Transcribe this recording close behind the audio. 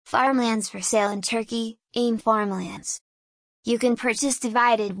Farmlands for sale in Turkey, AIMFARMLANds. You can purchase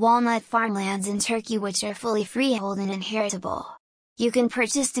divided walnut farmlands in Turkey which are fully freehold and inheritable. You can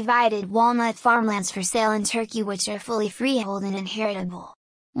purchase divided walnut farmlands for sale in Turkey which are fully freehold and inheritable.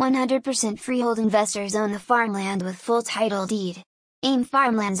 100% freehold investors own the farmland with full title deed.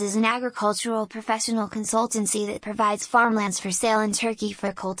 AIMFARMLANDS is an agricultural professional consultancy that provides farmlands for sale in Turkey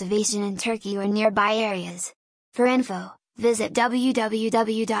for cultivation in Turkey or nearby areas. For info, visit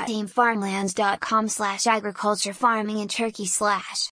www.aimfarmlands.com/agriculturefarming in Turkey/.